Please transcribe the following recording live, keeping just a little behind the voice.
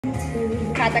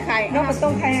ขาตะไคร้นอกมันต้อ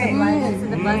งไข่ให้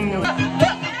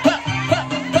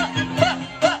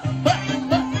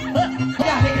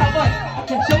Hey cowboy,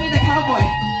 show me the cowboy.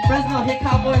 Fresno, hey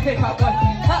cowboy, hey cowboy.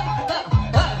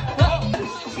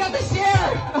 She got the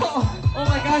share. Oh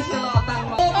my gosh,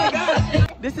 oh my gosh.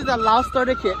 This is a Lao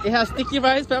starter kit. It has sticky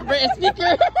rice, pepper, and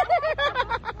speaker.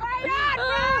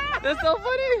 That's so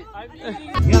funny.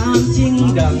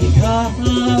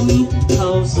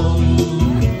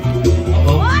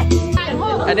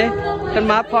 And then, the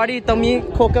ma party, Tommy,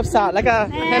 Coke up salt, like a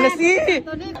Tennessee.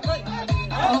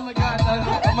 Oh my god,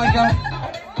 oh my god.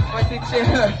 My big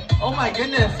chair. Oh my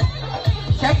goodness.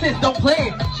 Texas, don't play.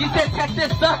 She said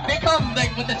Texas suck. They come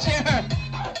like with the chair.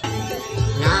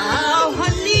 Now,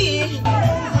 honey.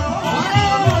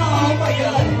 Oh my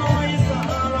god.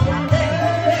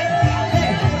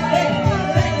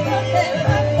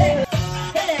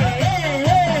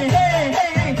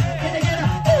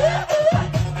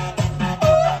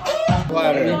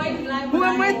 Who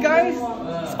am I, guys?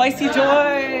 Spicy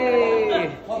Joy.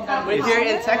 We're here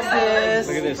in Texas.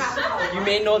 Look at this. You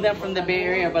may know them from the Bay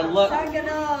Area, but look,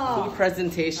 food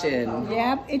presentation.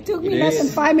 Yep, it took me less than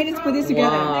 5 minutes to put this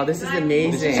together. Wow, this is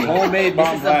amazing. This is homemade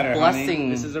bomb platter, blessing.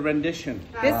 honey. This is a rendition.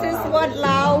 This is what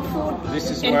Lao food This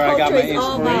is and where I got my culture is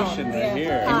all about. inspiration right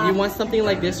here. If you want something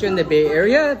like this here in the Bay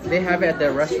Area, they have it at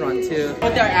their restaurant too.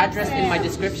 Put their address in my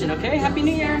description, okay? Happy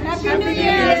New Year! Happy New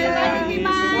Year!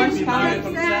 Orange County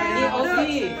from OC,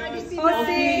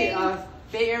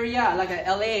 Bay Area, like a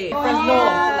LA, Fresno.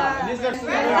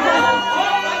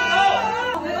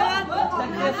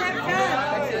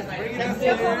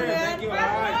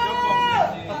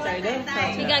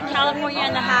 We got California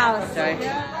in the house.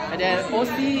 And then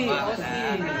OC.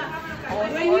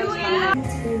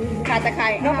 ขาตะไคร้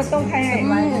นอกมันต้องไข่ให้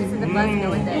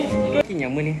กินอย่า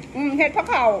งมื้อนี้ เห็ดผัก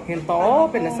เผา เห็นโต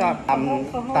เป็นนะซับ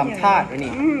ตำถาดไว้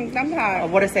นี่ ตำถาด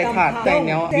บ่ได้ใส่ถาดใส่แ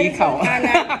นววีเข่า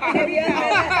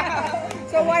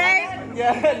So what I เยอ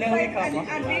ะแนววีเข่า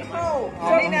and we call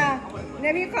so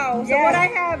so what I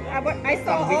have I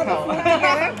saw all the food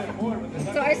together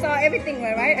so I saw everything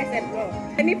right I said well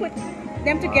let me put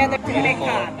them together to make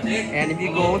card and if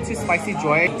you go to Spicy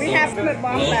Joy we have the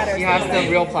bomb platter she has the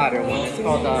real platter it's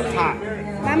called the pot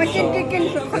มากิน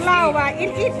คนเล่าว่า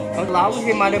eat Lao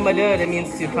is mother that means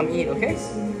to come eat okay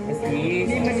let's eat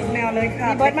นี่มันแนวเลยค่ะ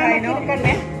เบิร์ดมากินกันไหม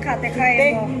ขาตะไคร้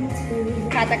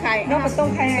ขาตะไคร้นอกมันต้อง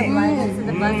ไข่ให้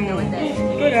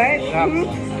ดูเลย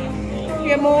เ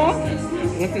กี๊ยวหมู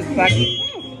this is back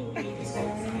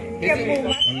เกี๊ยวหมู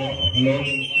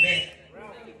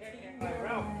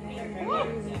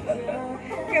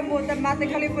เกี๊ยวหมูแต่มาจาก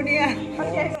แคลิฟอร์เนีย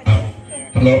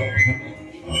Hello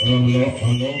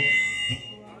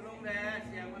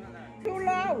Too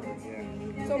loud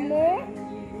Some more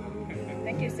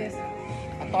Thank you sis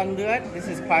ตอนเลือด this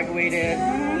is coagulated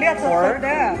เลือดสดๆเ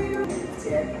ด้อ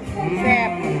แซ่บ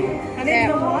อันนี้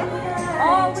นมวัว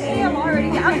Oh, we ate them already.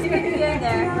 I was going to get in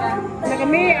there. แล้วก็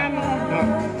มีอัน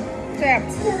แซ่บ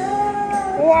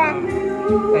วัว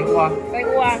ใส่กั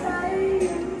ว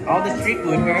all the street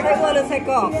food here ใส่วัวหรือใส่ก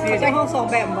รอกใส่ห้องสอง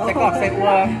แบบมั้ง ใส่กรอกใส่กัว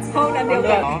ห้องนั้นเดียว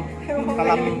กัน กะ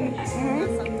ลำ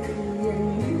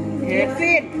เฮ็ด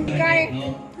ซีดไก่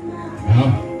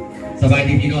สบาย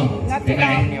ดีพี่น้อง นัดที่เรา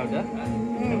เหนียวเด้อ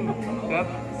ครับ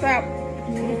แซ่บ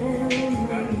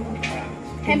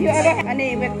แฮมพิวอะไรอันนี้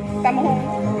เป็นตำมะฮง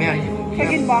แม่ เคย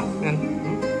กินบ่ งั้น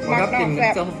มันก็กิน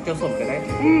เจ้าสมกันได้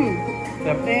แบ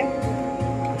บ เด้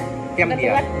แกมเบีย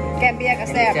ร์ แกมเบียร์กับ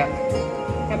แซ่บ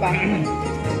ใช่ป่ะ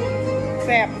แ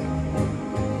ซ่บ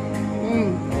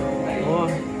โอ้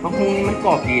มะฮุงนี่มันกร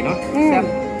อบดีเนาะแซ่บ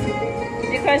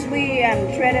because we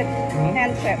shredded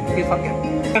hand chop คือฟักเก็ต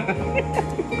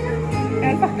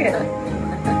and bucket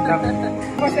ครับ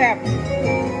ก็แซ่บ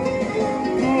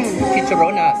พิชโร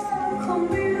นัส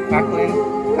ฟักเลน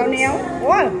ข้าวเหนียวโ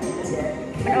อ้ย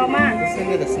มันออกมา ซึ่งเ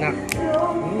ป็นสแน็ค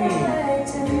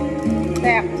แ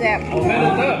ซ่บ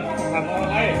ครับ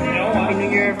Happy New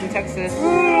Year from Texas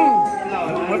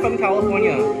we're from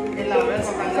California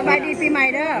สบายดีปีใหม่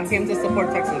เด้อ I came to support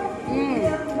Texas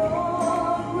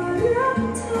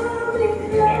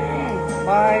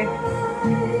Bye.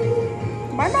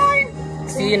 Bye.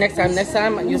 See you next time. Next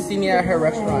time you see me at her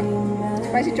restaurant.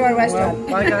 Spicy Joy restaurant.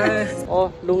 Well, bye guys. โอ้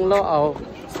ลุงเราเอา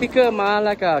สปีกเกอร์มาแ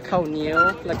ล้วก็ข้าวเหนียว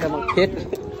แล้วก็มังคุด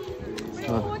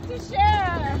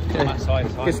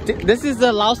This is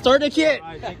the Lao starter kit.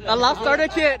 A Lao starter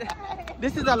kit.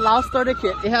 This is a Lao starter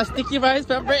kit. It has sticky rice,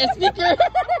 pepper, and speaker.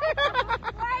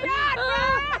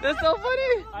 That's so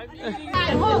funny.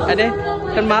 อันนี้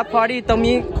เป็นมาพาร์ตี้ต้อง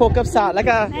มีโคกกับสาแล้ว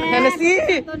ก็ Tennessee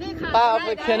ป้าเอาไป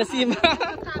Tennessee มา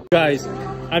Guys,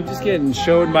 I'm just getting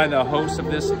shown by the host of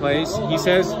this place. He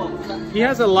says he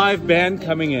has a live band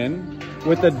coming in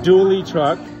with a dually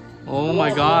truck. Oh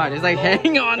my god, it's like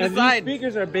hanging on the side. These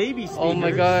speakers are baby speakers. Oh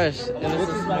my gosh. And this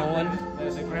is small one.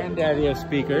 There's a granddaddy of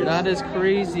speakers. That is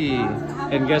crazy.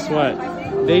 And guess what?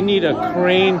 They need a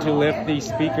crane to lift these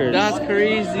speakers. That's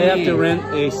crazy. They have to rent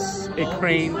a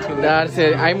crane to lift. That's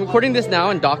it. I'm recording this now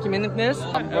and documenting this.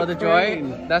 Brother Joy.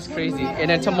 That's crazy. And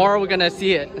then tomorrow we're gonna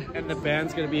see it. And the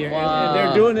band's gonna be here. Wow. And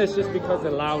they're doing this just because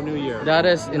of Lao New Year. That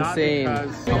is insane. I'll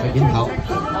ไปกินเขา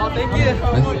Oh, thank you.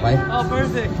 ไป Oh,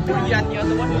 perfect. Yeah, the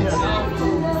other one.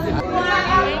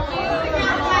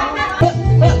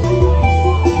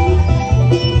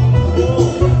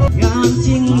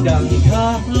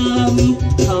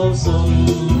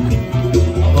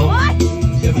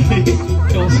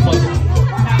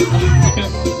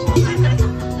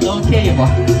 Okay,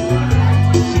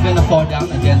 she's gonna fall down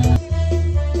again.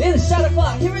 It's shot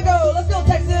o'clock. Here we go. Let's go,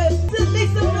 Texas. Let's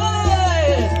make some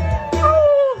noise.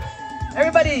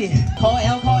 Everybody, call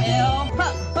L, call L.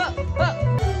 Huh, huh, huh.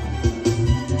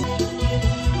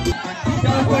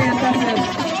 California, Texas.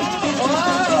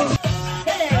 Whoa.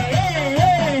 Hey, hey, hey,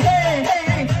 hey,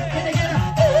 hey. Get it, get it.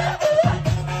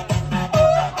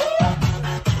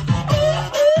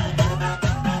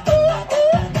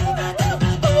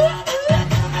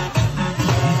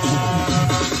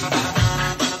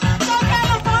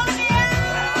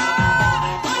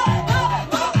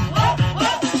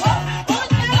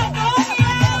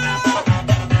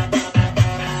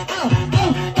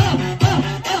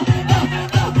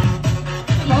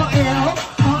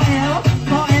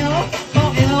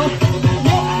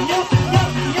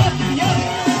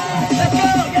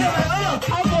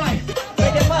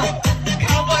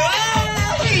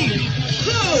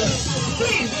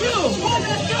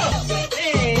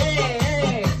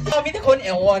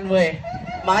 One way.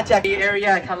 มาจาก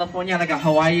area California แล้วก็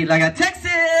Hawaii แล้วก็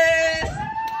Texas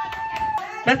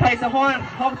เป็นไทยสะฮ้อน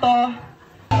พร้อมต่อ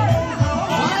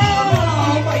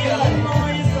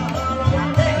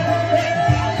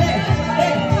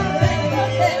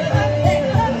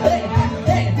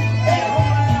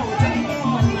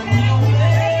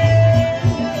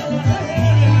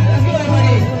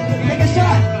Take a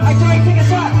shot. I try to take a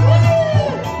shot.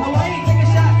 Hawaii, take a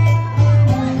shot.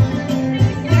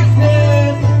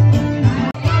 Texas.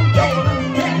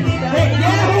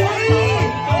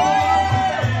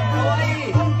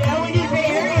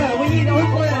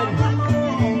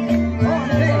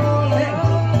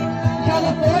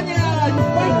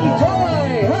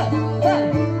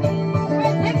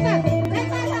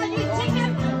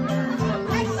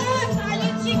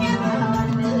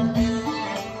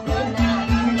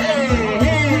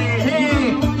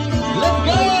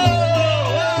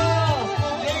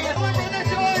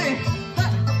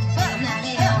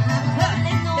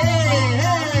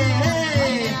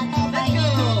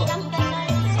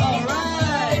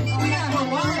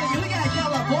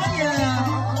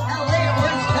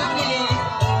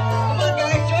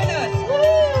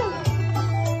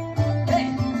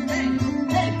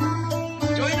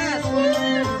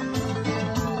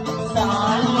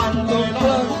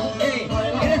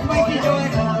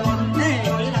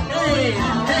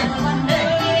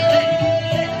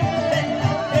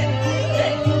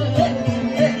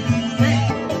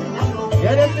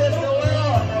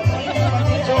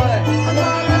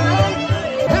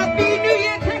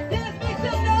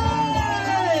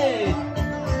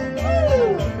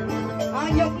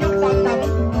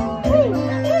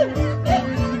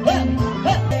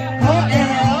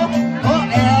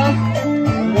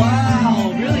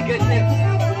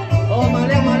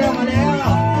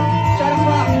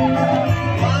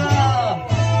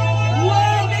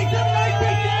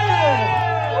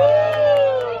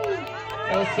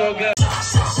 So good.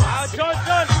 John.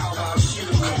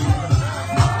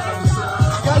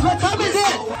 Guys, what time is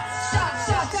it?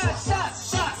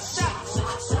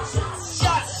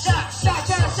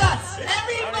 Shot.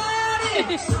 Everybody!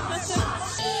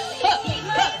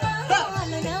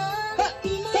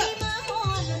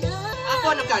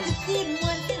 One of them.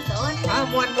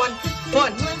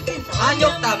 One.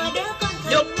 Yuk tam.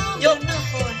 Yuk.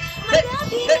 Hey.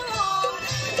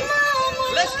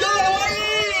 Let's go, Hawaii!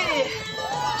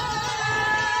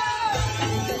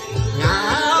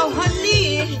 Now, honey.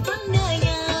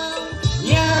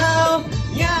 Meow.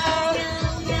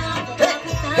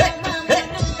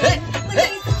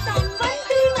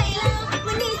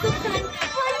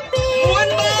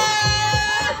 One more.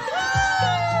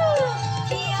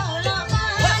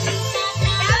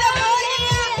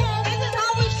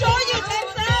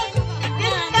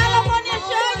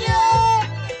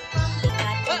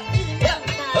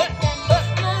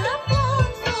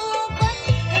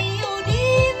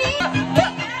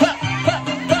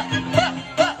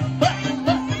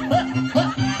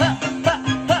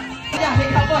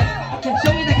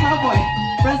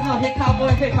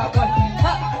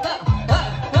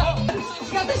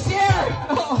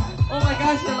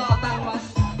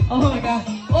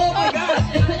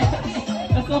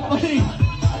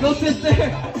 sister.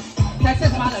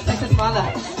 Texas Mala, Texas Mala.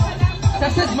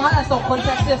 Texas Mala, so fun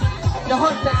Texas. The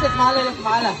whole Texas Mala is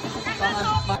Mala.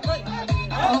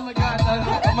 Oh my god,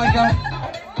 oh my god.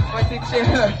 My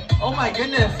chair. Oh my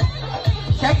goodness.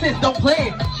 Texas, don't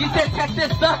play. She said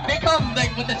Texas suck. They come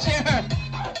like with the chair.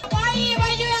 Hawaii,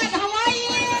 where you at?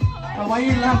 Hawaii? Hawaii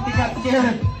left, they got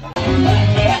scared.